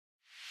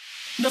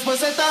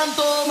Después de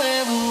tanto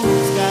me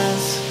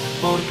buscas,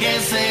 ¿por qué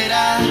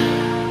será?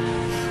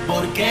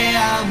 ¿Por qué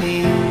a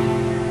mí?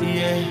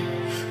 Yeah.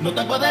 No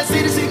te puedo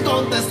decir sin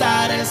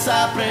contestar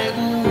esa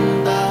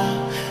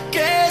pregunta.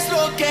 ¿Qué es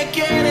lo que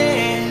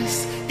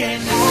quieres? Que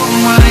no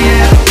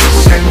vaya a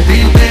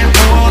sentirte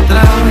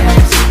otra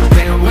vez.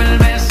 Me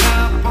vuelves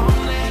a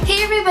poner.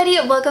 Hey everybody,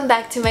 welcome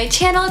back to my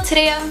channel.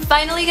 Today I'm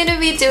finally going to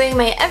be doing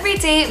my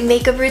everyday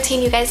makeup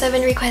routine. You guys have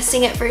been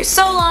requesting it for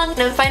so long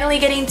and I'm finally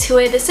getting to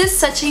it. This is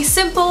such a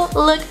simple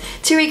look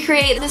to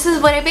recreate. This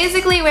is what I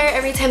basically wear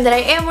every time that I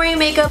am wearing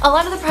makeup. A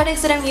lot of the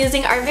products that I'm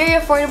using are very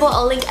affordable.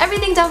 I'll link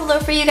everything down below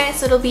for you guys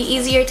so it'll be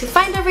easier to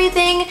find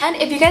everything. And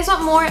if you guys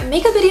want more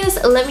makeup videos,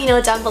 let me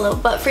know down below.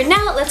 But for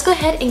now, let's go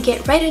ahead and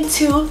get right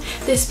into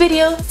this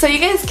video so you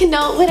guys can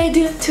know what I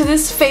do to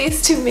this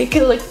face to make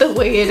it look the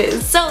way it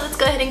is. So let's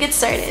go ahead and get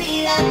started.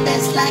 I'm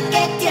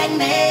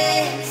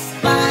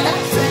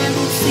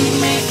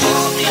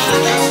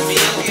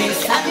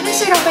gonna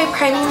start off by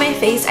priming my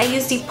face. I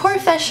use the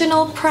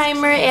Porfessional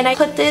primer and I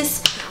put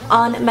this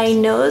on my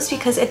nose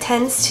because it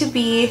tends to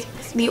be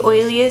the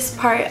oiliest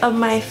part of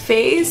my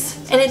face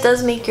and it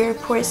does make your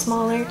pores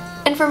smaller.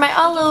 And for my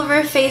all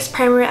over face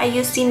primer, I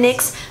use the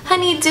NYX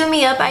Honey Dew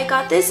Me Up. I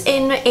got this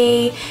in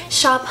a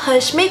Shop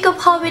Hush makeup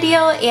haul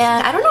video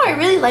and I don't know, I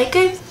really like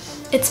it.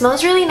 It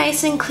smells really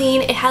nice and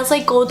clean. It has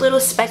like gold little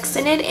specks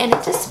in it and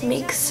it just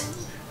makes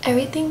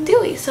everything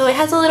dewy. So it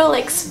has a little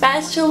like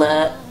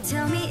spatula.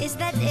 Tell me, is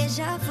that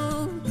deja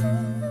vu?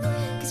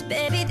 'Cause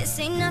baby, this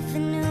ain't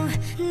nothing new,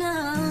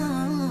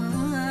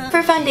 no.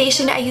 For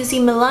foundation, I use the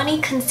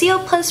Milani Conceal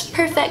Plus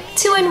Perfect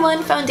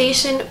 2-in-1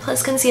 Foundation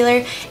plus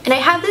Concealer. And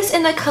I have this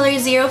in the color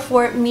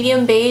 04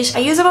 Medium Beige. I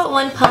use about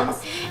 1 pump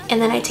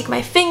and then I take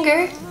my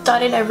finger,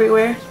 dot it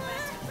everywhere.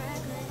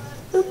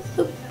 Boop,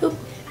 boop, boop.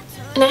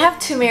 And I have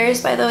 2 mirrors,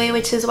 by the way,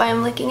 which is why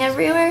I'm looking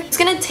everywhere. I'm just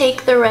gonna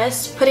take the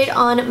rest, put it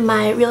on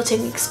my Real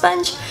Technique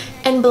sponge,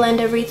 and blend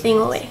everything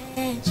away.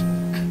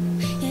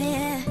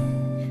 Yeah,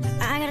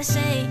 I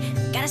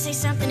gotta say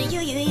something to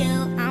you.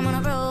 I'm on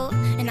a roll,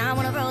 and I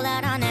wanna roll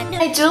out on that.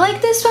 I do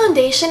like this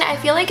foundation. I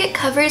feel like it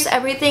covers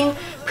everything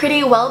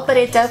pretty well, but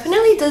it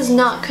definitely does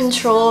not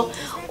control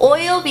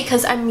oil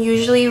because I'm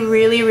usually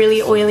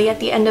really oily at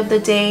the end of the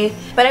day.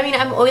 But I mean,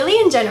 I'm oily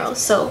in general,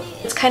 so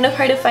it's kind of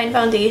hard to find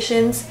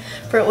foundations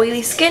for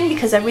oily skin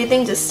because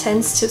everything just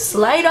tends to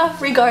slide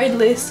off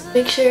regardless.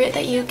 Make sure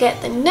that you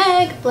get the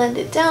neck, blend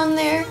it down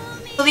there.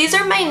 So these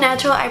are my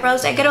natural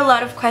eyebrows. I get a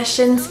lot of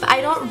questions. I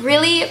don't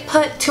really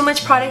put too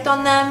much product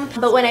on them,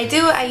 but when I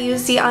do, I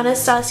use the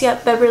Anastasia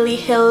Beverly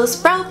Hills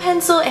brow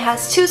pencil. It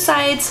has 2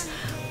 sides.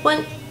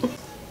 One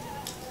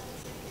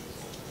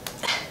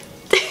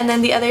and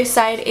then the other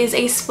side is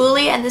a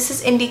spoolie, and this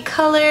is in the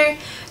color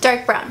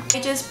dark brown. I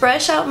just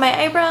brush out my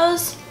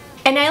eyebrows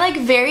and I like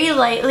very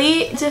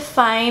lightly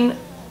define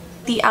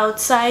the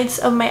outsides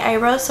of my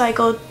eyebrows. So I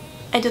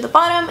do the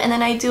bottom and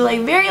then I do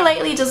like very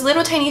lightly just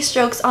little tiny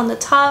strokes on the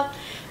top.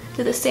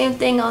 Do the same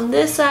thing on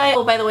this side.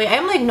 Oh, by the way,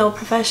 I'm like no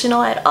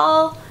professional at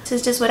all. This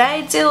is just what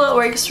I do, what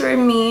works for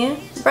me.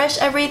 Brush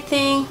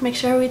everything, make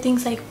sure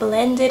everything's like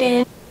blended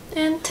in,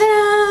 and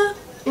ta-da!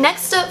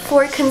 Next up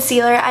for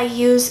concealer, I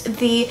use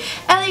the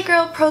LA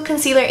Girl Pro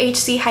Concealer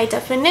HC High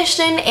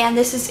Definition, and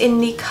this is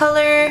in the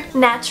color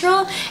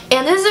Natural.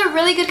 And this is a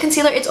really good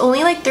concealer. It's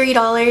only like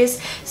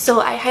 $3, so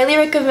I highly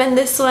recommend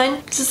this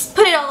one. Just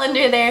put it all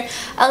under there.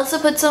 I also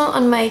put some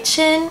on my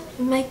chin.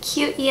 Am I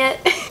cute yet?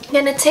 I'm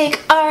gonna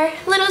take our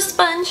little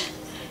sponge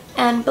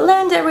and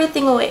blend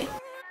everything away.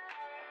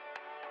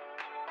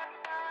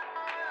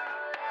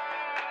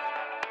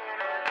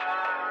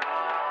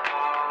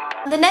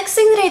 The next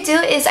thing that I do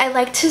is I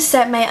like to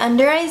set my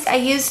under eyes. I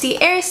use the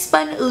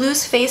AirSpun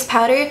Loose Face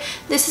Powder.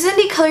 This is in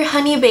the color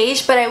Honey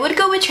Beige, but I would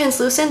go with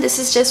translucent. This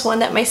is just one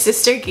that my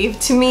sister gave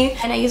to me.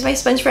 And I use my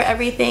sponge for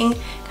everything.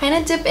 Kind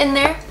of dip in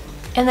there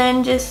and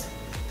then just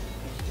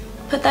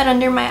put that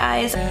under my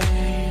eyes.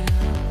 I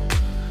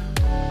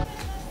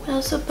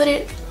also put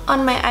it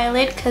on my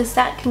eyelid because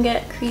that can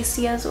get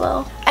creasy as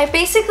well. I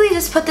basically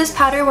just put this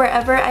powder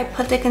wherever I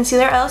put the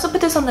concealer. I also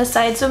put this on the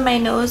sides of my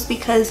nose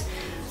because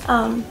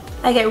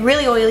I get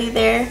really oily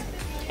there.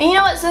 And you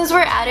know what, since we're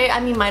at it, I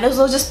mean, might as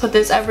well just put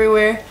this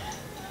everywhere.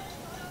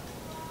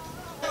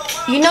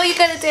 You know you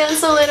gotta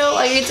dance a little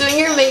while you're doing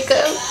your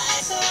makeup.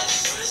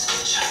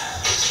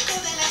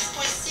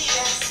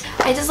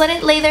 I just let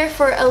it lay there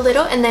for a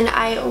little and then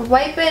I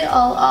wipe it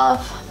all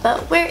off.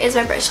 But where is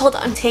my brush? Hold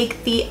on.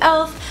 Take the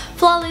e.l.f.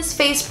 Flawless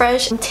Face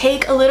Brush and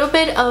take a little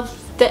bit of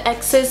the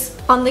excess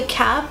on the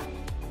cap.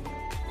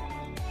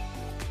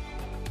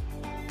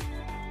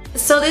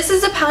 So this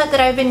is a palette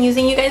that I've been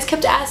using. You guys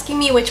kept asking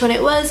me which one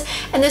it was,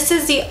 and this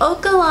is the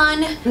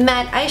Okalan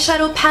matte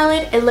eyeshadow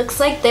palette. It looks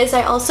like this.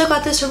 I also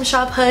got this from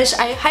Shop Hush.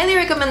 I highly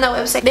recommend that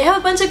website. They have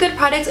a bunch of good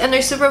products and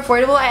they're super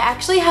affordable. I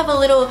actually have a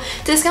little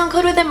discount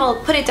code with them. I'll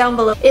put it down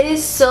below. It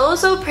is so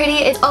pretty.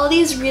 It's all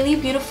these really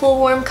beautiful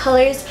warm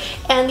colors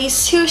and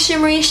these two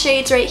shimmery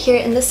shades right here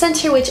in the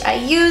center, which I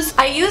use.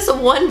 I use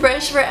one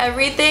brush for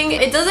everything.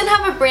 It doesn't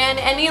have a brand.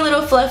 Any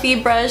little fluffy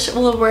brush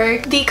will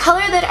work. The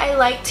color that I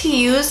like to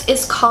use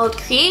is called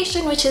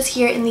Creation, which is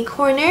here in the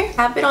corner.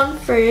 Tap it on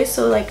first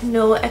so like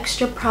no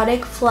extra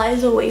product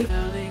flies away.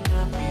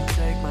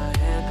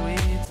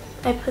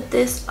 I put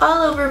this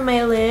all over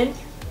my lid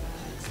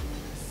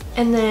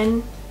and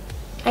then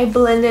I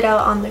blend it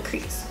out on the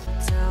crease.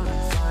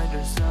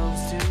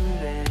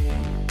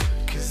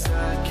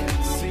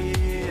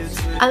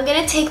 I'm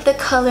gonna take the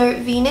color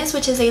Venus,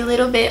 which is a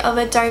little bit of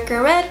a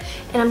darker red,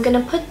 and I'm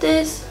gonna put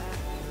this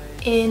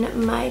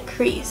in my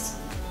crease.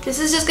 This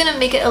is just gonna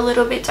make it a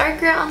little bit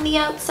darker on the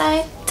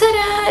outside.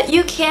 Ta-da!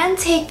 You can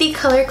take the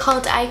color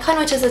called Icon,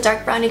 which is a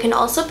dark brown. You can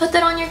also put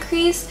that on your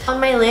crease. On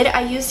my lid,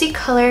 I use the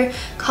color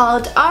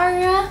called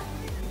Aura,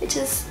 which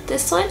is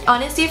this one.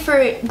 Honestly,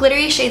 for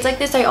glittery shades like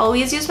this, I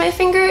always use my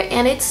finger,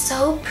 and it's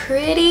so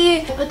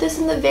pretty. I put this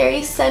in the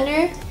very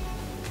center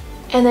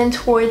and then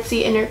towards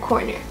the inner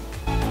corner.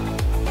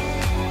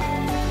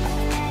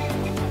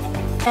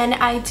 And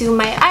I do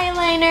my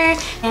eyeliner,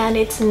 and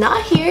it's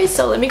not here,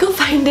 so let me go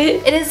find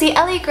it. It is the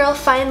LA Girl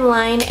Fine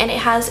Line, and it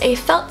has a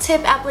felt tip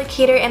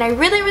applicator, and I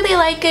really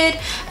like it.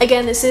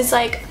 Again, this is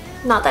like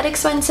not that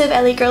expensive.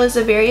 LA Girl is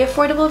a very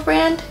affordable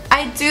brand.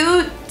 I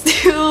do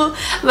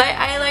my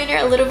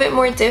eyeliner a little bit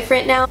more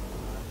different now.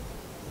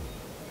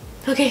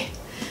 Okay,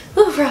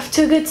 ooh, we're off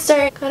to a good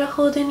start. Gotta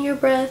hold in your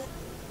breath.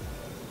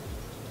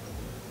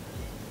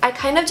 I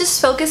kind of just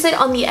focus it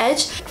on the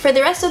edge. For the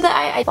rest of the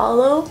eye, I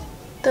follow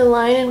the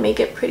line and make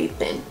it pretty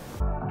thin.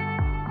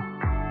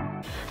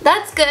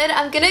 That's good.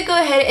 I'm gonna go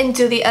ahead and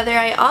do the other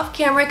eye off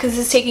camera because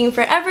it's taking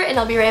forever, and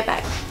I'll be right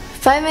back.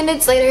 5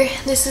 minutes later,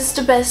 this is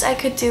the best I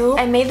could do.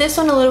 I made this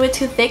one a little bit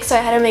too thick, so I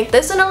had to make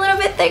this one a little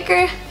bit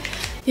thicker.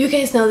 You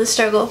guys know the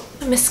struggle.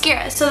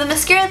 Mascara. So the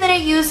mascara that I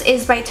use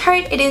is by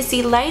Tarte. It is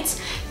the Lights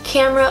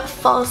Camera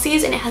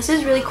Falsies, and it has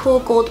this really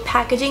cool gold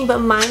packaging, but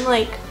mine,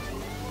 like,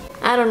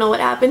 I don't know what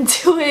happened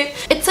to it.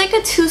 It's like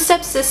a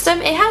two-step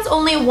system. It has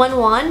only one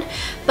wand,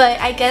 but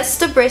I guess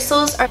the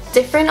bristles are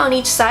different on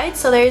each side.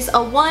 So there's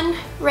a 1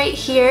 right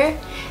here,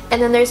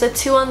 and then there's a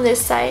 2 on this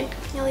side.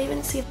 You'll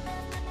even see.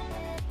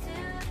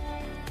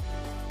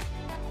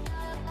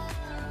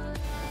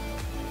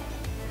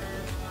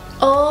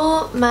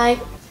 Oh my,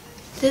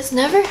 this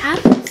never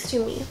happens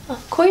to me.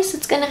 Of course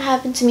it's gonna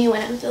happen to me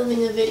when I'm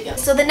filming a video.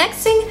 So the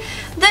next thing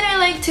that I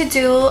like to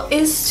do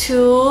is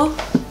to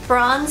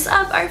bronze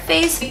up our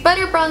face.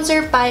 Butter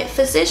bronzer by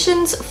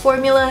Physicians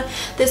Formula.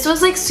 This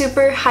was like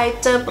super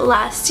hyped up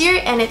last year,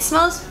 and it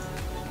smells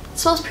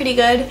pretty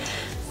good.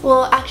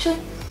 Well, actually,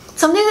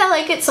 some days I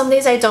like it, some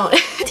days I don't.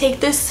 Take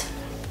this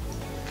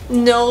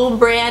no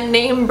brand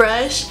name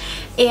brush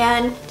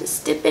and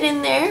just dip it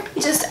in there.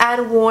 Just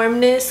add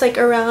warmness like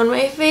around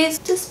my face.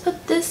 Just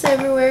put this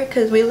everywhere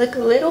because we look a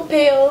little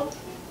pale.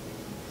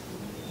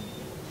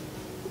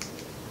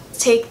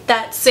 Take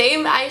that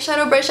same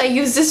eyeshadow brush, I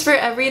use this for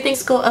everything.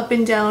 Just go up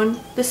and down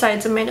the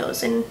sides of my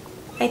nose, and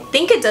I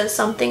think it does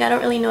something. I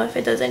don't really know if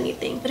it does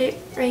anything. Put it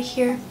right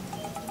here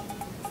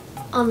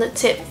on the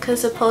tip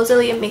because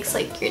supposedly it makes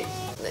like your,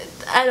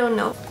 I don't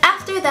know.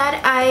 After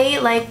that, I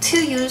like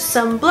to use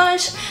some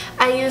blush.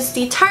 I use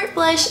the Tarte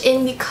blush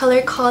in the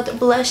color called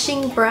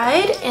Blushing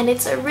Bride, and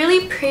it's a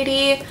really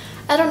pretty,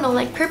 I don't know,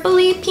 like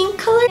purpley pink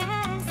color.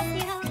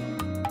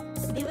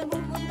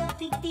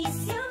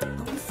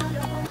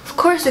 Of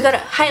course, we gotta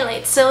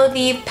highlight. So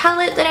the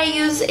palette that I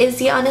use is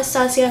the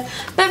Anastasia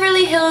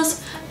Beverly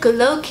Hills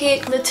Glow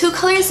Kit. The two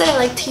colors that I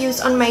like to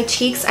use on my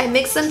cheeks, I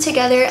mix them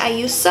together. I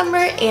use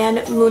Summer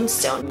and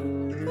Moonstone.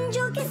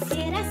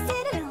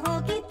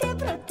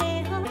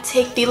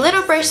 Take the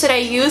little brush that I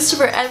used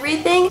for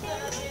everything,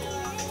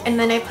 and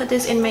then I put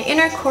this in my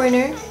inner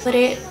corner, put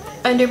it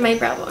under my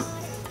brow bone.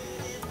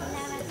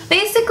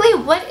 Basically,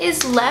 what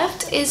is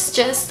left is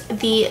just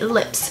the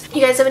lips.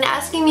 You guys have been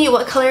asking me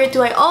what color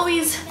do I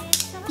always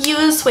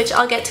use, which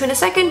I'll get to in a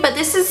second, but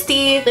this is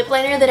the lip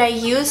liner that I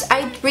use.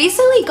 I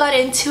recently got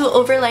into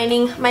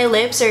overlining my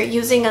lips, or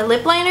using a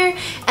lip liner,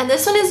 and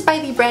this one is by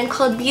the brand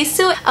called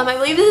Bissu. I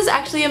believe this is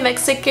actually a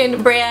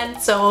Mexican brand,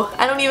 so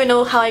I don't even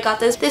know how I got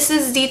this. This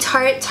is the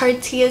Tarte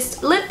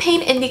Tarteist lip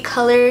paint in the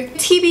color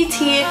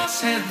TBT.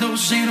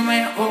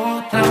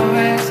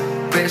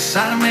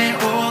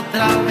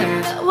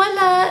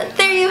 Voila!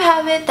 There you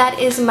have it. That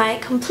is my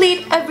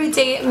complete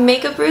everyday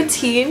makeup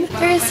routine.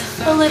 Here's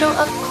a little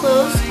up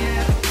close.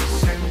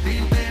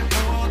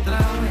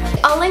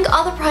 All link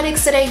all the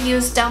products that I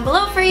use down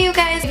below for you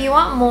guys. If you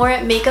want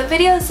more makeup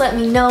videos, let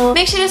me know.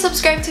 Make sure to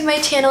subscribe to my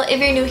channel if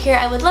you're new here.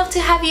 I would love to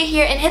have you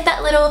here, and hit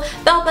that little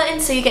bell button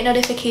so you get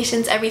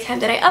notifications every time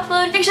that I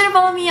upload. Make sure to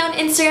follow me on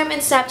Instagram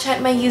and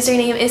Snapchat. My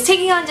username is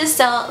Taking on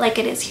Giselle, like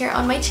it is here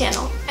on my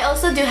channel. I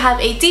also do have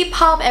a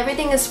Depop.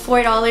 Everything is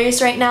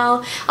 $4 right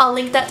now. I'll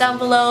link that down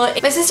below.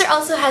 My sister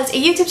also has a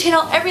YouTube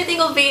channel. Everything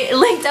will be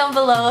linked down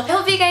below. I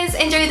hope you guys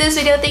enjoyed this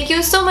video. Thank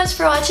you so much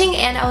for watching,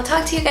 and I will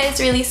talk to you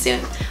guys really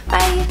soon.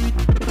 Bye!